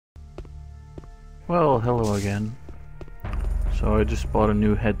Well, hello again. So I just bought a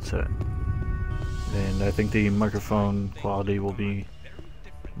new headset, and I think the microphone quality will be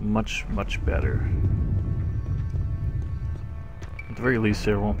much better. At the very least,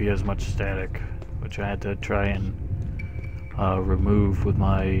 there won't be as much static, which I had to try and remove with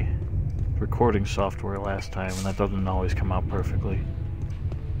my recording software last time, and that doesn't always come out perfectly.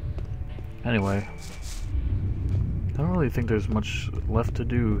 Anyway, I don't really think there's much left to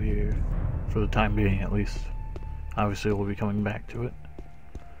do here, for the time being at least. Obviously we'll be coming back to it.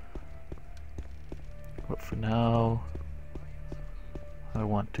 But for now, I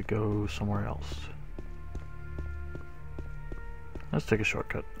want to go somewhere else. Let's take a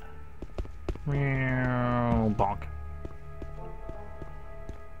shortcut. Meow, bonk.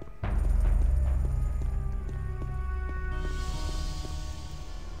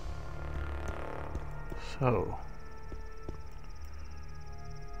 So,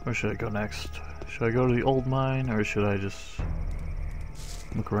 where should I go next? Should I go to the old mine, or should I just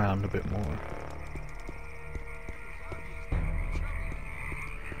look around a bit more?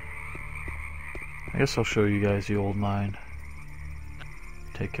 I guess I'll show you guys the old mine.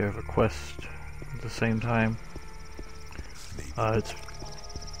 Take care of a quest at the same time. It's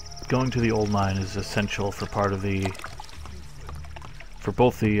going to the old mine is essential for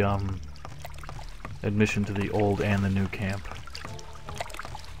both the admission to the old and the new camp.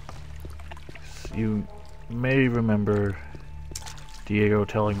 You may remember Diego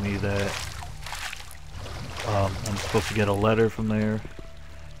telling me that I'm supposed to get a letter from there,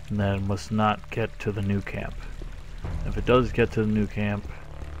 and that it must not get to the new camp. If it does get to the new camp,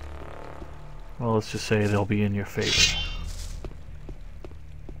 well, let's just say they'll be in your favor.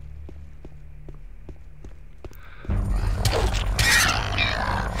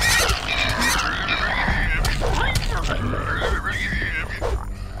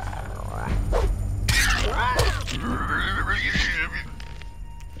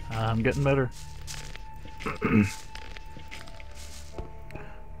 I'm getting better.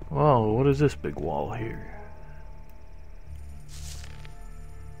 Well, what is this big wall here?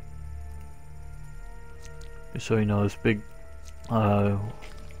 Just so you know, this big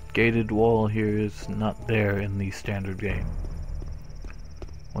gated wall here is not there in the standard game.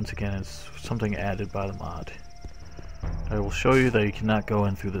 Once again, it's something added by the mod. I will show you that you cannot go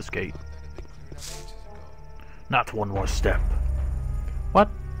in through this gate. Not one more step. What?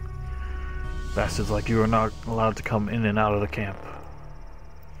 Bastards like you are not allowed to come in and out of the camp.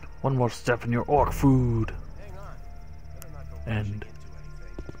 One more step and your orc food. End.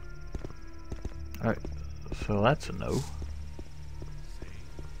 Alright, so that's a no.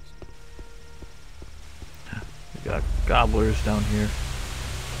 We got gobblers down here.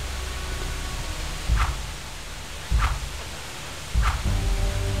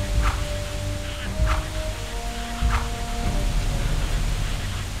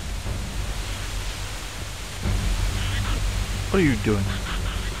 What are you doing?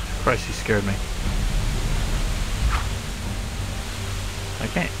 Christ, you scared me. I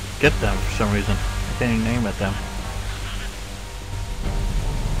can't get them for some reason. I can't even aim at them.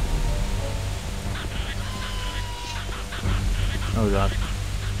 Oh god.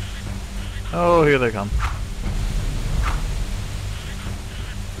 Oh, here they come.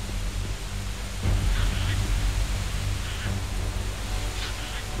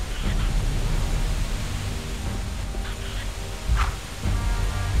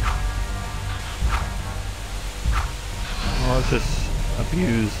 Let's just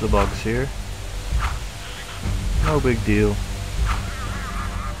abuse the bugs here. No big deal.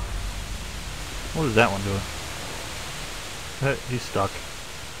 What is that one doing? He's stuck.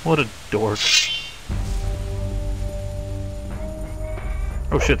 What a dork.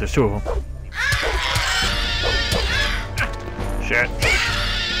 Oh shit, there's two of them. Shit.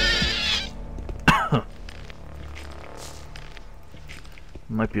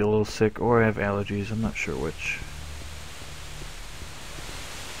 Might be a little sick, or I have allergies, I'm not sure which.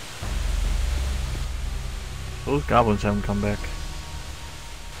 Those goblins haven't come back.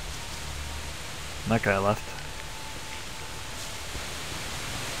 That guy left.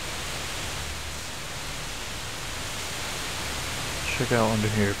 Check out under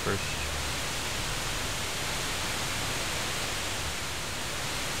here first.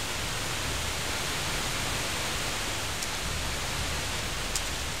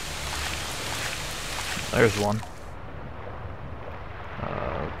 There's one.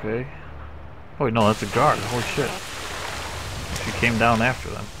 Okay. Oh wait, no, that's a guard. Holy shit. She came down after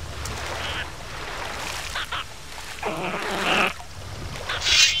them.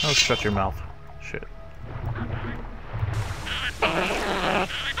 Oh, shut your mouth. Shit.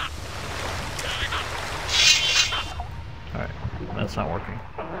 not working.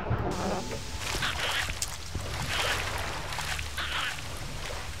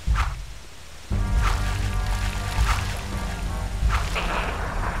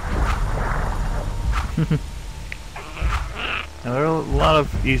 Now, there are a lot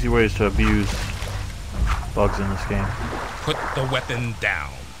of easy ways to abuse bugs in this game. Put the weapon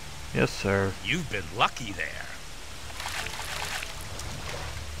down. Yes, sir. You've been lucky there.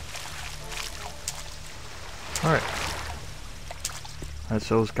 Alright. That's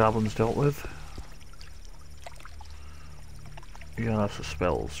those goblins dealt with. You got us a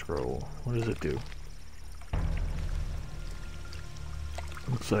spell scroll. What does it do?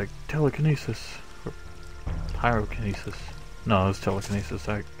 Looks like telekinesis. Or pyrokinesis. No, it's telekinesis,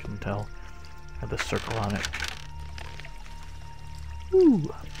 I can tell. Had the circle on it. Woo!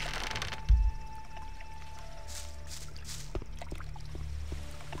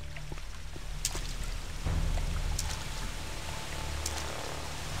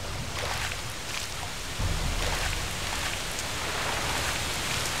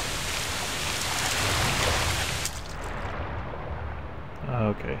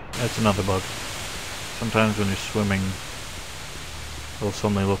 Okay, that's another bug. Sometimes when you're swimming, it'll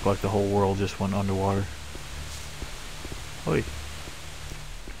suddenly look like the whole world just went underwater. Oi.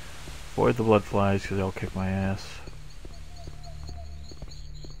 Avoid the blood flies because they'll kick my ass.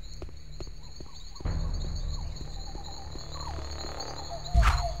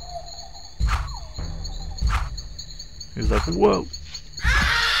 He's like, whoa!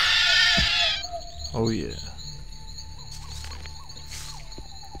 Oh yeah.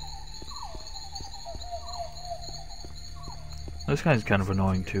 This guy's kind of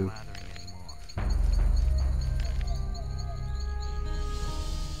annoying too.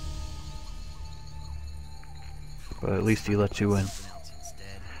 But at least he lets you in.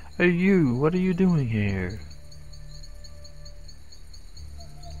 Hey you, what are you doing here?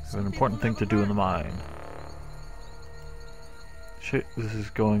 I have an important thing to do in the mine. Shit, this is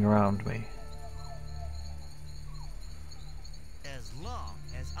going around me. As long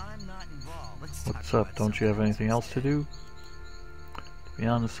as I'm not involved, What's up? Don't you have anything else to do? To be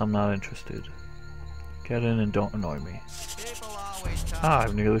honest, I'm not interested. Get in and don't annoy me. Ah,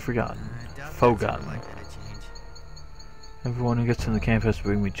 I've nearly forgotten. Forgotten. Everyone who gets in the camp has to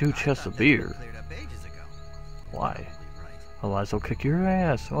bring me 2 chests of beer. Why? Otherwise they'll kick your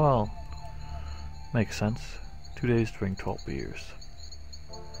ass. Well, makes sense. 2 days to drink 12 beers.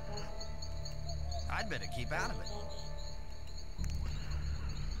 I'd better keep out of it.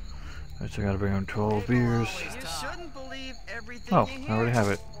 Alright, so I gotta bring him 12 beers. You shouldn't believe everything Oh, you I already have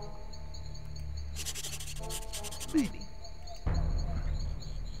it. Maybe.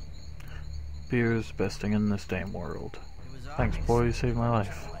 Beer's best thing in this damn world. Thanks, boy, you saved my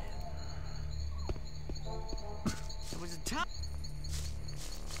life.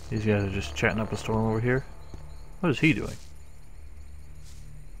 These guys are just chatting up a storm over here. What is he doing?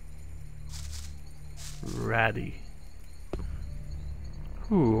 Ratty.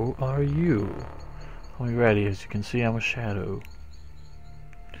 Who are you? Call me Ratty. As you can see, I'm a shadow.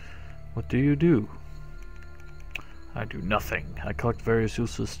 What do you do? I do nothing. I collect various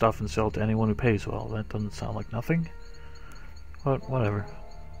useless stuff and sell it to anyone who pays well. That doesn't sound like nothing. But whatever.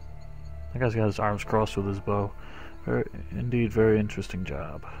 That guy's got his arms crossed with his bow. Indeed, very interesting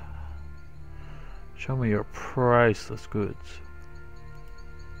job. Show me your priceless goods.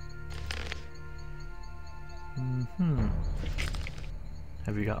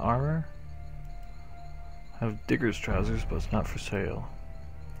 Have you got armor? I have digger's trousers, but it's not for sale.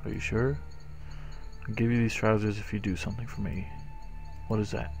 Are you sure? I'll give you these trousers if you do something for me. What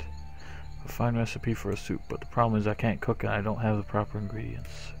is that? A fine recipe for a soup, but the problem is I can't cook and I don't have the proper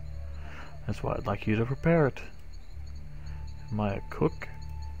ingredients. That's why I'd like you to prepare it. Am I a cook?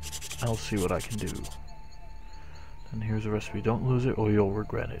 I'll see what I can do. And here's a recipe. Don't lose it or you'll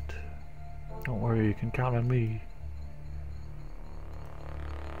regret it. Don't worry, you can count on me.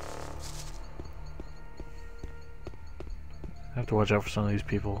 I have to watch out for some of these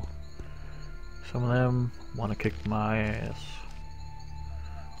people. Some of them want to kick my ass.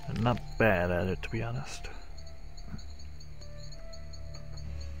 I'm not bad at it, to be honest.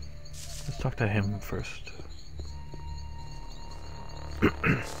 Let's talk to him first.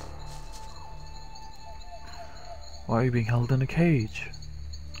 Why are you being held in a cage?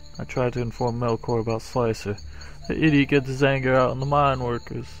 I tried to inform Melkor about Slicer. The idiot gets his anger out on the mine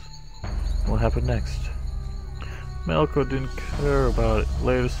workers. What happened next? Melkor didn't care about it.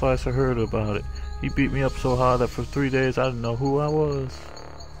 Later Slicer heard about it. He beat me up so hard that for 3 days I didn't know who I was.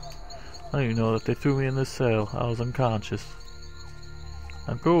 I didn't even know that they threw me in this cell. I was unconscious.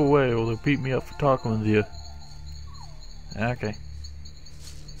 Now go away or they'll beat me up for talking with you. Okay.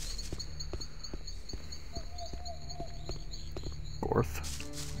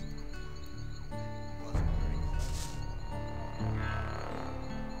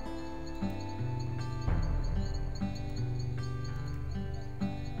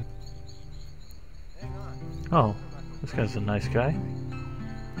 Oh, this guy's a nice guy.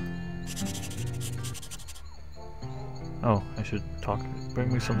 Oh, I should talk.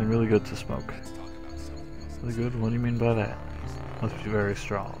 Bring me something really good to smoke. Really good? What do you mean by that? Must be very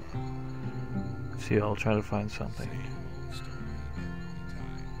strong. See, I'll try to find something.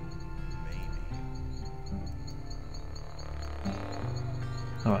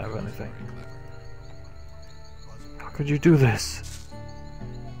 I don't have anything. How could you do this?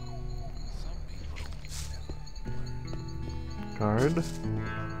 Guard.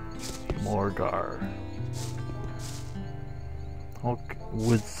 More gar. Hulk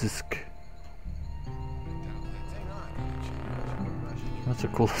Woodzisk. That's the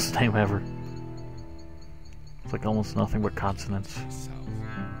coolest name ever. It's like almost nothing but consonants.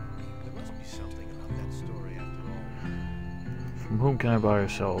 From whom can I buy or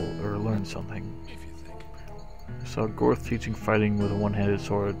sell or learn something? I saw Gorth teaching fighting with a one-handed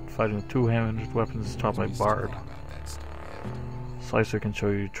sword. Fighting with two-handed weapons is taught by Bard. Slicer can show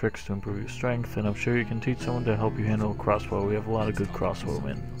you tricks to improve your strength, and I'm sure you can teach someone to help you handle a crossbow. We have a lot of good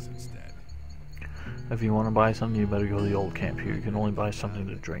crossbowmen. If you want to buy something, you better go to the old camp here. You can only buy something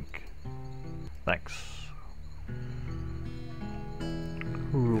to drink. Thanks.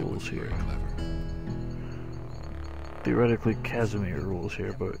 Who rules here? Theoretically, Casimir rules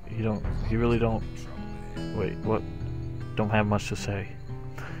here, but he really don't... Wait, what? Don't have much to say.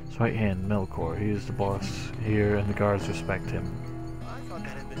 His right hand, Melkor, he is the boss here, and the guards respect him.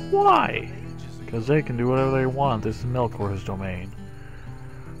 Why? Because they can do whatever they want. This is Melkor's domain.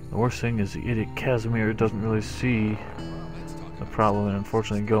 The worst thing is the idiot Casimir doesn't really see the problem, and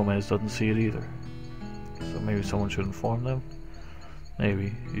unfortunately Gomez doesn't see it either. So maybe someone should inform them?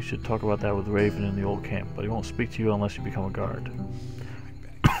 Maybe. You should talk about that with Raven in the old camp, but he won't speak to you unless you become a guard.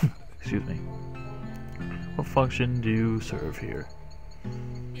 Excuse me. What function do you serve here?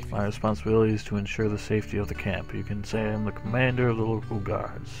 My responsibility is to ensure the safety of the camp. You can say I'm the commander of the local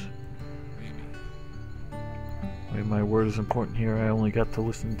guards. Maybe my word is important here. I only got to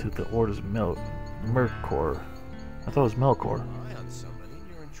listen to the orders of Melkor. I thought it was Melkor.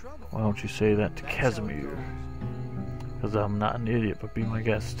 Why don't you say that to Casimir? Because I'm not an idiot, but be my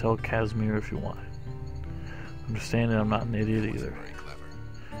guest. Tell Casimir if you want it. Understand that I'm not an idiot either.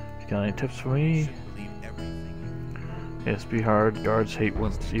 You got any tips for me? Yes, be hard. Guards hate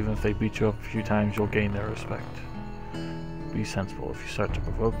wimps. Even if they beat you up a few times, you'll gain their respect. Be sensible. If you start to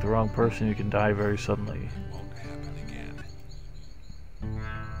provoke the wrong person, you can die very suddenly.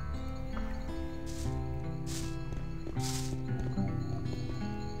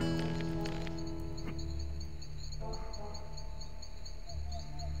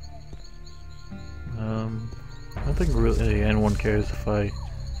 I don't think really anyone cares if I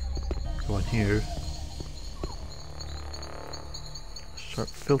go in here. Start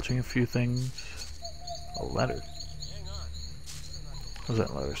filtering a few things. A letter. What does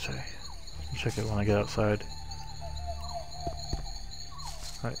that letter say? I'll check it when I get outside.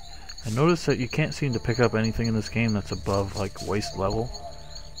 Alright. I noticed that you can't seem to pick up anything in this game that's above like waist level.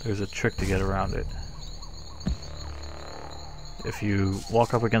 There's a trick to get around it. If you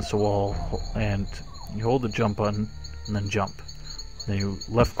walk up against a wall and you hold the jump button and then jump. Then you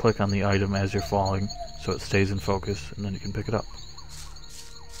left click on the item as you're falling so it stays in focus, and then you can pick it up.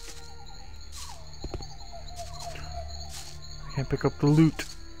 I can't pick up the loot.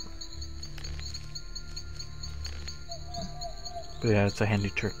 But yeah, it's a handy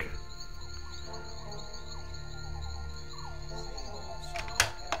trick.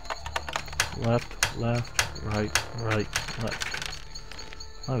 Left, left, right, right,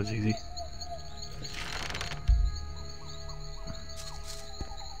 left. That was easy.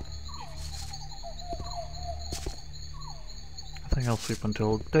 I think I'll sleep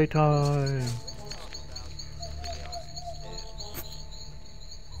until daytime.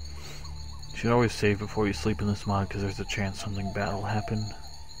 You should always save before you sleep in this mod because there's a chance something bad will happen.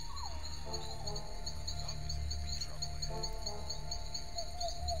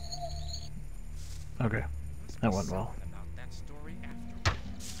 Okay, that went well.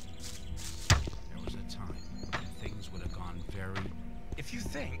 There was a time when things would have gone very... If you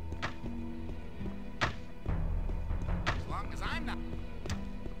think... As long as I'm not...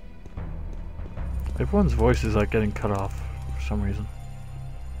 Everyone's voice is like getting cut off for some reason.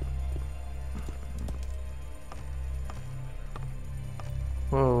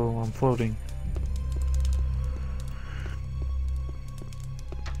 Whoa, I'm floating.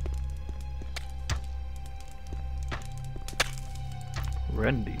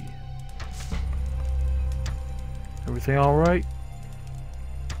 Randy. Everything alright?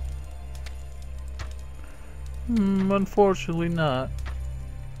 Unfortunately not.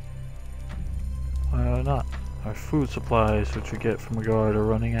 Why not? Our food supplies, which we get from a guard, are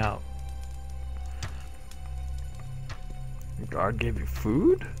running out. The guard gave you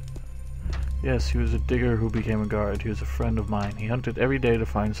food? Yes, he was a digger who became a guard. He was a friend of mine. He hunted every day to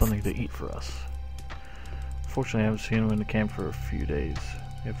find something to eat for us. Fortunately, I haven't seen him in the camp for a few days.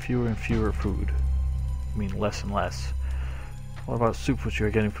 We have fewer and fewer food. I mean, less and less. What about soup which you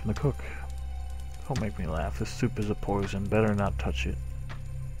are getting from the cook? Don't make me laugh. This soup is a poison. Better not touch it.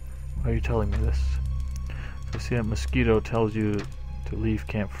 Why are you telling me this? I see that mosquito tells you to leave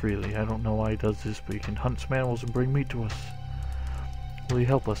camp freely. I don't know why he does this, but he can hunt some animals and bring meat to us. Will you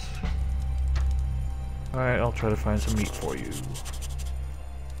help us? Alright, I'll try to find some meat for you.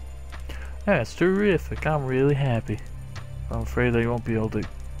 That's terrific. I'm really happy. I'm afraid that you won't be able to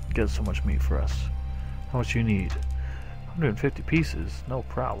get so much meat for us. How much you need? 150 pieces, no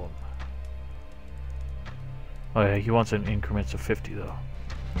problem. Oh yeah, he wants it in increments of 50 though.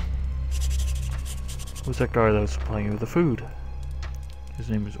 Who's that guard that was supplying you with the food? His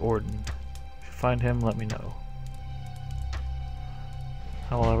name is Orden. If you find him, let me know.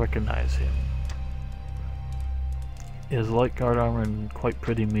 How will I recognize him? He has light guard armor and quite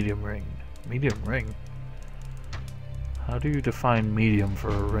pretty medium ring. Medium ring? How do you define medium for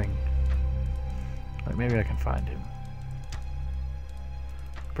a ring? Like, maybe I can find him.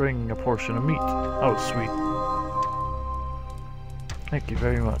 Bring a portion of meat. Oh, sweet. Thank you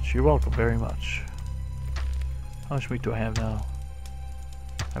very much. You're welcome very much. How much meat do I have now?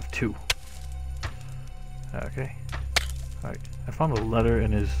 I have 2. Okay. Alright. I found a letter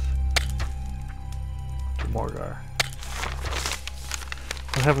in his... to Morgar.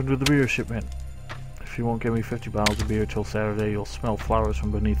 What happened with the beer shipment? If you won't give me 50 bottles of beer till Saturday, you'll smell flowers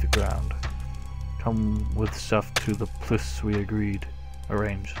from beneath the ground. Come with stuff to the place we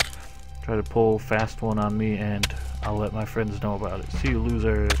arranged. Try to pull fast one on me and I'll let my friends know about it. See you,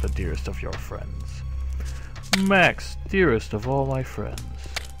 loser, the dearest of your friends. Max, dearest of all my friends.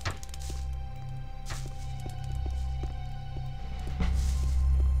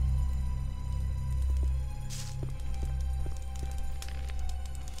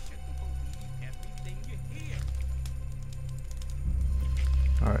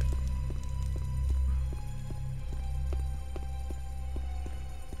 Alright.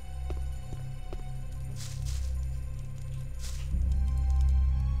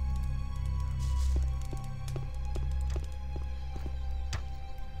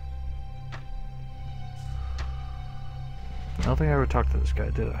 I don't think I ever talked to this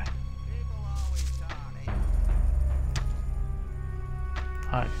guy, did I?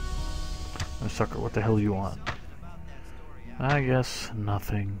 Hi. I'm a sucker. What the hell do you want? I guess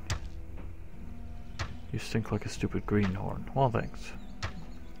nothing. You stink like a stupid greenhorn. Well, thanks.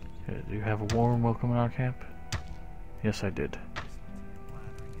 Do you have a warm welcome in our camp? Yes, I did.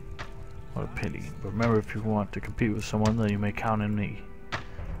 What a pity. But remember, if you want to compete with someone, then you may count on me.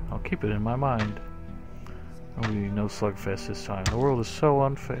 I'll keep it in my mind. Oh, no slugfest this time. The world is so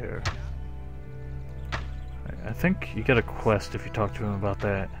unfair. I think you get a quest if you talk to him about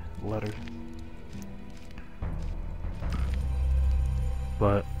that letter.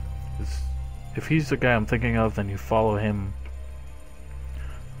 But if he's the guy I'm thinking of, then you follow him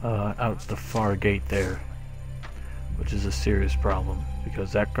out the far gate there, which is a serious problem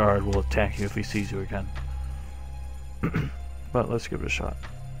because that guard will attack you if he sees you again. But let's give it a shot.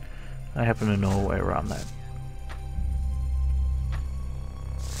 I happen to know a way around that.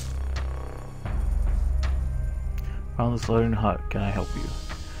 Found this letter in the hut. Can I help you?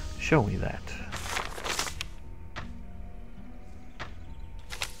 Show me that.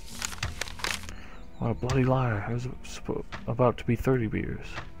 What a bloody liar. I was about to be 30 beers.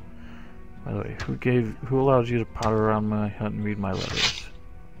 By the way, who allowed you to potter around my hut and read my letters?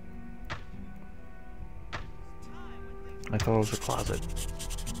 I thought it was a closet.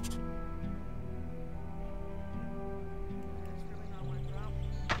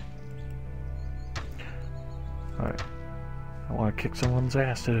 Alright. I want to kick someone's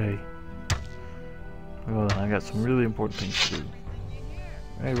ass today. Well then, I got some really important things to do.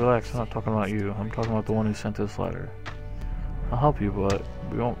 Hey, relax, I'm not talking about you. I'm talking about the one who sent this letter. I'll help you, but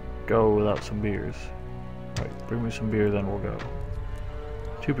we won't go without some beers. Alright, bring me some beer, then we'll go.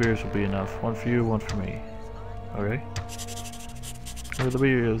 2 beers will be enough. 1 for you, 1 for me. Okay? Where are the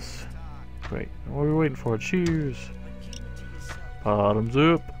beers? Great. What are we waiting for? Cheers! Bottoms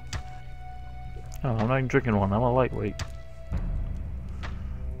up! Oh, I'm not even drinking one. I'm a lightweight.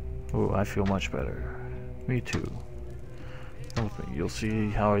 Oh, I feel much better. Me too. Come with me. You'll see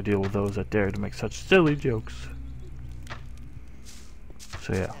how I deal with those that dare to make such silly jokes.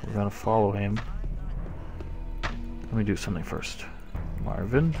 So yeah, we're gonna follow him. Let me do something first.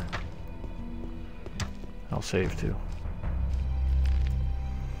 Marvin. I'll save too.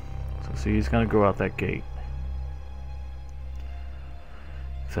 So see, he's gonna go out that gate.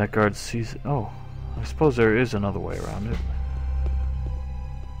 If that guard sees it, oh, I suppose there is another way around it.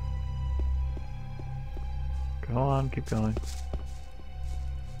 Go on, keep going.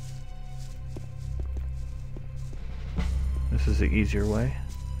 This is the easier way.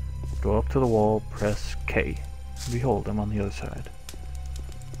 Go up to the wall, press K. Behold, I'm on the other side.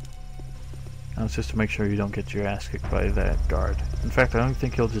 Now it's just to make sure you don't get your ass kicked by that guard. In fact, I don't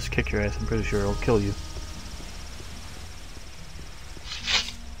think he'll just kick your ass. I'm pretty sure he'll kill you.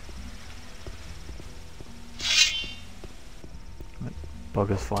 That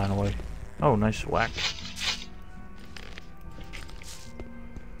bug is flying away. Oh, nice whack.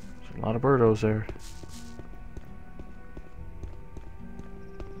 There's a lot of birdos there.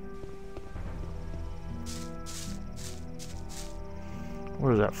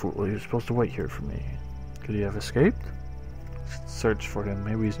 Where's that fool? He was supposed to wait here for me. Could he have escaped? Let's search for him.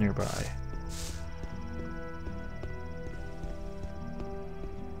 Maybe he's nearby.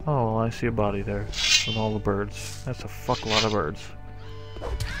 Oh, well, I see a body there with all the birds. That's a fuck lot of birds.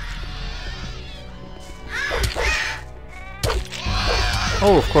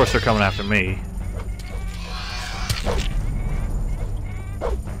 Oh, of course they're coming after me.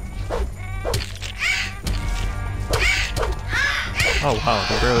 Oh wow,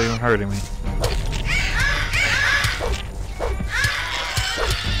 they're barely even hurting me.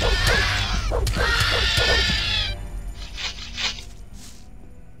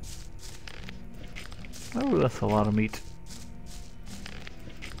 Oh, that's a lot of meat.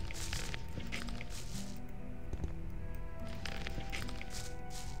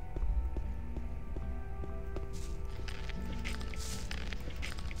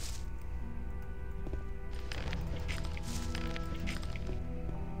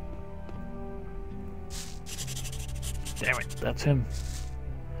 Damn it, that's him.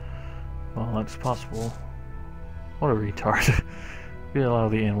 Well, that's possible. What a retard. We allow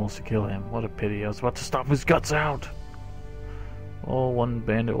the animals to kill him. What a pity. I was about to stomp his guts out. Oh, one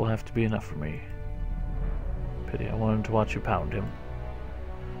bandit will have to be enough for me. Pity, I wanted to watch you pound him.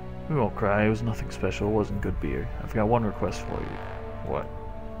 We won't cry. It was nothing special. It wasn't good beer. I've got one request for you. What?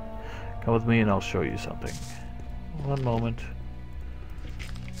 Come with me and I'll show you something. One moment.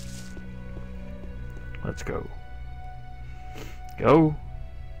 Let's go. Go?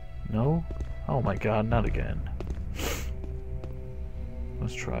 No? Oh my god, not again.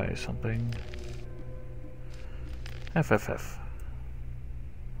 Let's try something. FFF.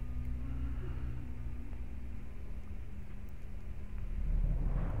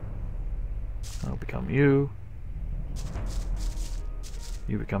 I'll become you.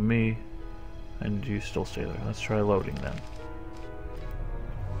 You become me. And you still stay there. Let's try loading then.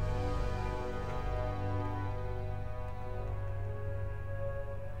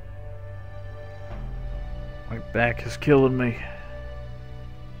 My back is killing me.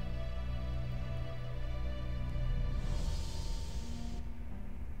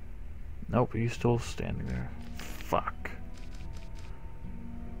 Nope, he's still standing there. Fuck.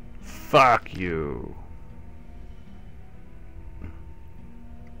 Fuck you.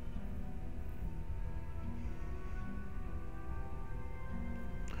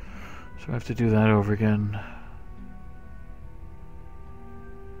 So I have to do that over again.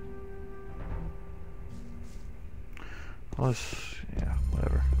 Well, let's, yeah,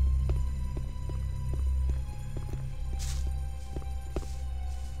 whatever.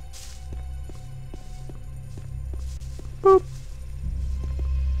 Boop.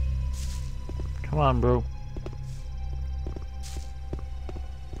 Come on, bro.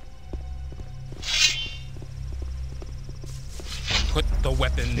 Put the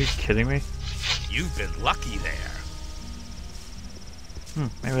weapon. Are you kidding me? You've been lucky there.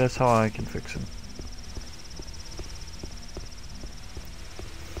 Maybe that's how I can fix him.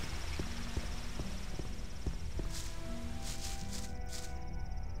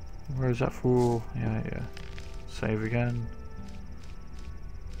 Where's that fool? Yeah. Save again.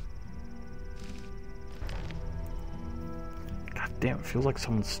 God damn, it feels like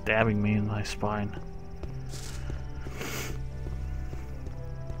someone's stabbing me in my spine.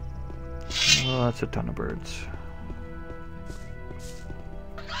 Oh, that's a ton of birds.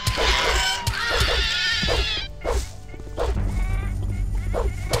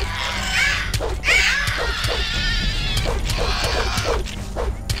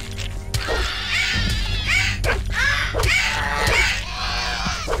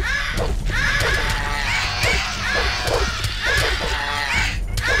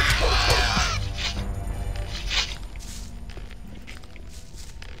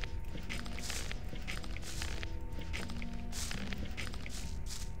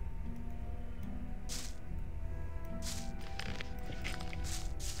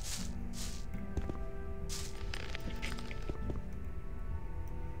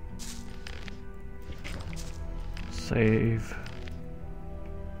 Save.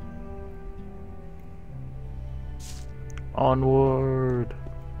 Onward.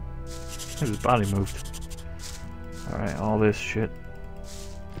 His body moved. Alright, all this shit.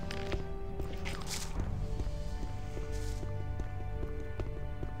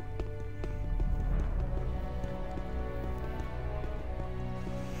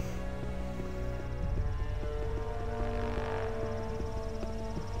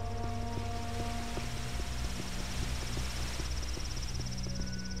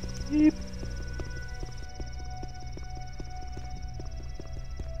 Yep.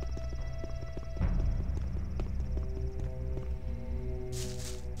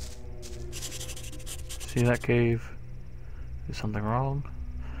 See that cave? Is something wrong?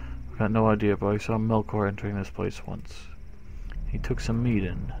 I've got no idea, but I saw Melkor entering this place once. He took some meat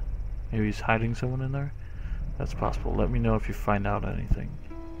in. Maybe he's hiding someone in there? That's possible. Let me know if you find out anything.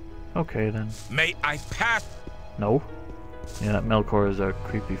 Okay then. May I pass? No. Yeah, that Melkor is a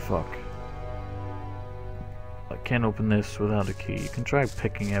creepy fuck. I can't open this without a key. You can try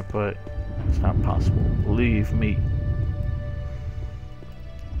picking it, but it's not possible. Believe me.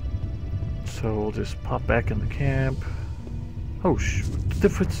 So we'll just pop back in the camp. Oh what the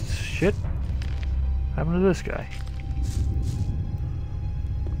shit? What happened to this guy?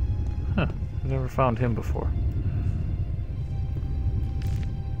 Huh, I've never found him before.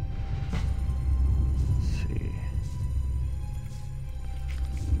 Let's see.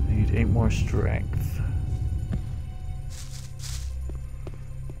 I need 8 more strength.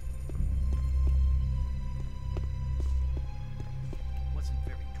 Wasn't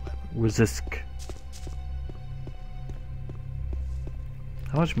very clever. Resisk.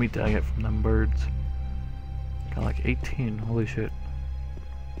 How much meat did I get from them birds? Got like 18, holy shit.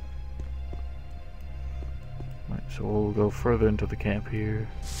 Right, so we'll go further into the camp here.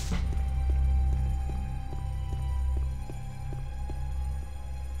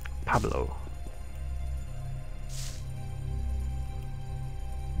 Pablo.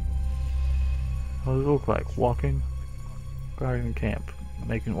 What does it look like? Walking? Guarding the camp.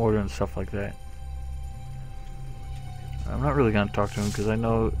 Making order and stuff like that. I'm not really going to talk to him because I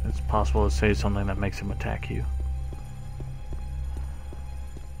know it's possible to say something that makes him attack you.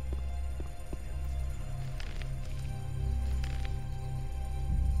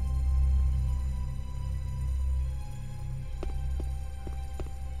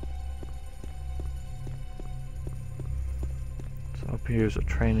 So up here is a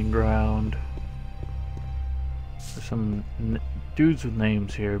training ground. There's some dudes with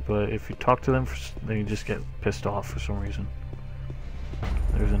names here, but if you talk to them, they just get pissed off for some reason.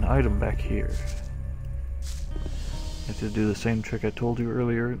 There's an item back here. You have to do the same trick I told you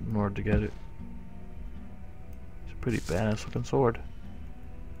earlier in order to get it. It's a pretty badass looking sword.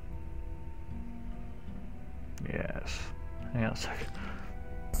 Yes. Hang on a second.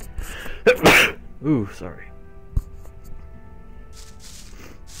 Ooh, sorry.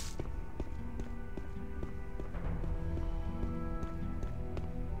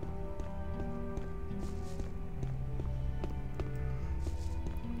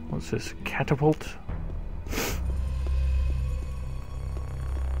 What's this? Catapult?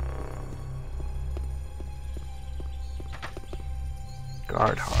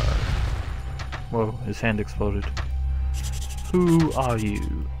 Guard hard. Whoa, his hand exploded. Who are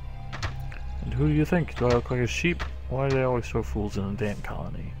you? And who do you think? Do I look like a sheep? Why do they always throw fools in the damn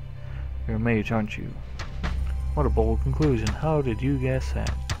colony? You're a mage, aren't you? What a bold conclusion. How did you guess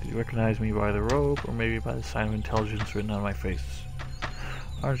that? Did you recognize me by the robe, or maybe by the sign of intelligence written on my face?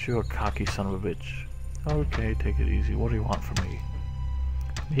 Aren't you a cocky son of a bitch? Okay, take it easy. What do you want from me?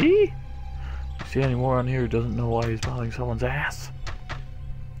 Me? You see any more on here who doesn't know why he's bothering someone's ass?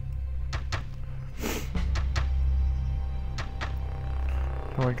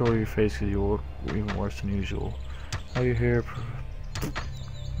 Don't wrinkle your face because you look even worse than usual. Are you here? I'm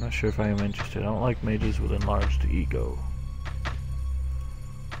not sure if I am interested. I don't like mages with enlarged ego.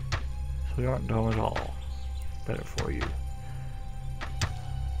 So you aren't dumb at all. Better for you.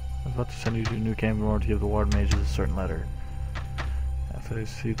 I was about to send you to a new camp in order to give the ward mages a certain letter. After they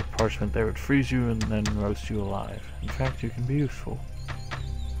see the parchment, they would freeze you and then roast you alive. In fact, you can be useful.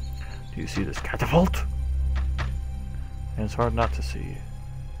 Do you see this catapult? And it's hard not to see.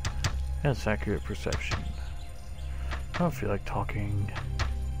 And it's accurate perception. I don't feel like talking.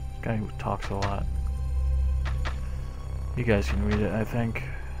 This guy who talks a lot. You guys can read it, I think.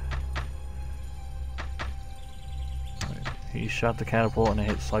 He shot the catapult and it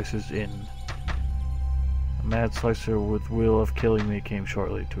hit slicers in. A mad slicer with will of killing me came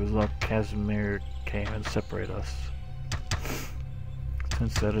shortly. To his luck, Casimir came and separated us.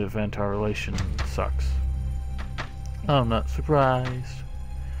 Since that event, our relation sucks. I'm not surprised.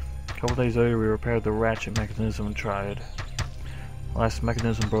 A couple days later, we repaired the ratchet mechanism and tried. The last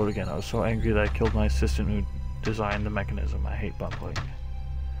mechanism broke again. I was so angry that I killed my assistant who designed the mechanism. I hate bumbling.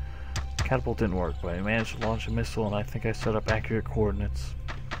 The catapult didn't work, but I managed to launch a missile, and I think I set up accurate coordinates.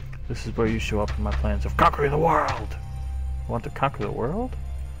 This is where you show up in my plans of conquering the world! You want to conquer the world?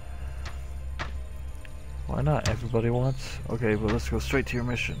 Why not? Everybody wants. Okay, but let's go straight to your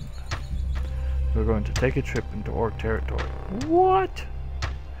mission. We're going to take a trip into Orc territory. What?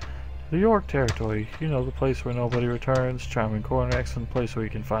 The Orc territory. You know, the place where nobody returns. Charming corner, excellent place where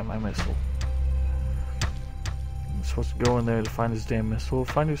you can find my missile. You're supposed to go in there to find this damn missile.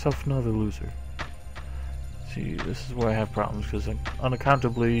 Find yourself another loser. See, this is where I have problems, because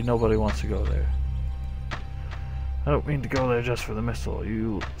unaccountably, nobody wants to go there. I don't mean to go there just for the missile.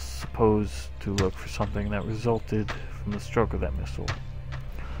 You supposed to look for something that resulted from the stroke of that missile.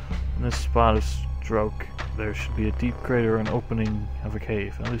 In this spot of stroke, there should be a deep crater or an opening of a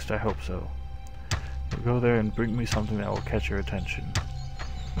cave. At least I hope so. You'll go there and bring me something that will catch your attention.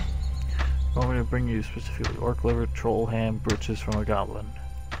 I want me to bring you specifically orc liver, troll ham, britches from a goblin.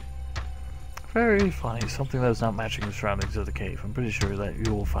 Very funny. Something that is not matching the surroundings of the cave. I'm pretty sure that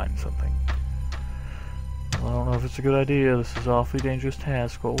you will find something. I don't know if it's a good idea. This is an awfully dangerous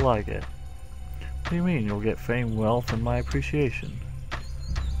task. What will I get? What do you mean? You'll get fame, wealth, and my appreciation.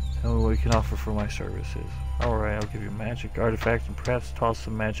 Tell me what you can offer for my services. Alright, I'll give you magic, artifact, and perhaps toss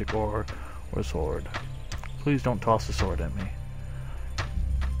some magic ore or sword. Please don't toss the sword at me.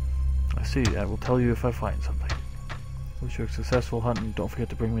 I see. I will tell you if I find something. Wish you a successful hunt, and don't forget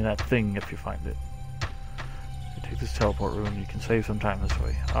to bring me that thing if you find it. Take this teleport rune. You can save some time this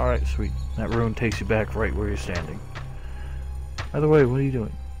way. Alright, sweet. That rune takes you back right where you're standing. By the way, what are you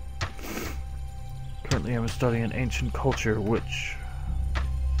doing? Currently I'm studying an ancient culture which...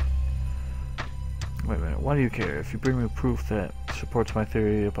 Wait a minute, why do you care? If you bring me proof that supports my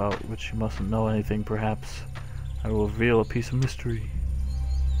theory about which you mustn't know anything, perhaps I will reveal a piece of mystery.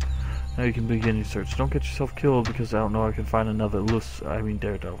 Now you can begin your search. Don't get yourself killed because I don't know I can find another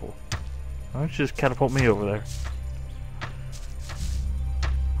Daredevil. Why don't you just catapult me over there?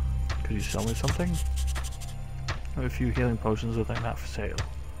 Could you sell me something? I have a few healing potions, but they're not for sale.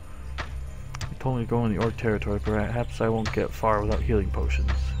 You told me to go in the Orc territory, perhaps I won't get far without healing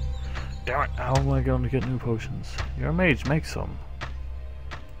potions. Damn it, how am I going to get new potions? You're a mage, make some.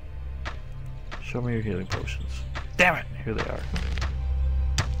 Show me your healing potions. Damn it, here they are.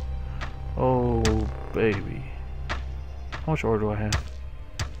 Oh, baby. How much ore do I have?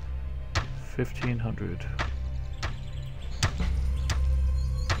 1,500.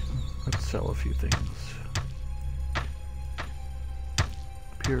 Let's sell a few things.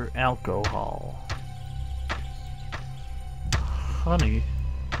 Pure alcohol. Honey.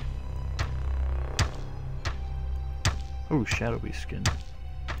 Oh, Shadow Beast skin.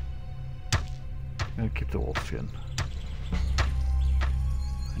 I'm gonna keep the wolf skin.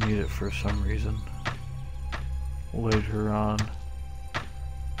 I need it for some reason. Later on.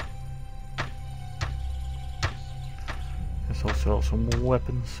 Guess I'll sell some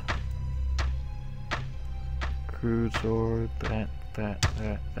weapons. Crude sword, that.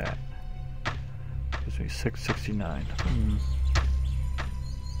 Gives me 669.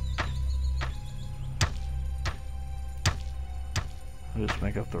 I'll just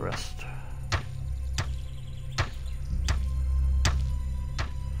make up the rest.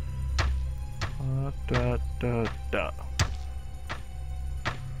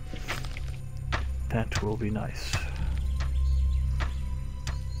 That will be nice.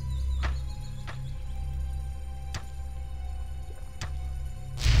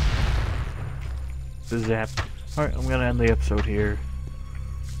 Zap. Alright, I'm gonna end the episode here.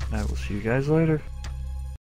 I will see you guys later.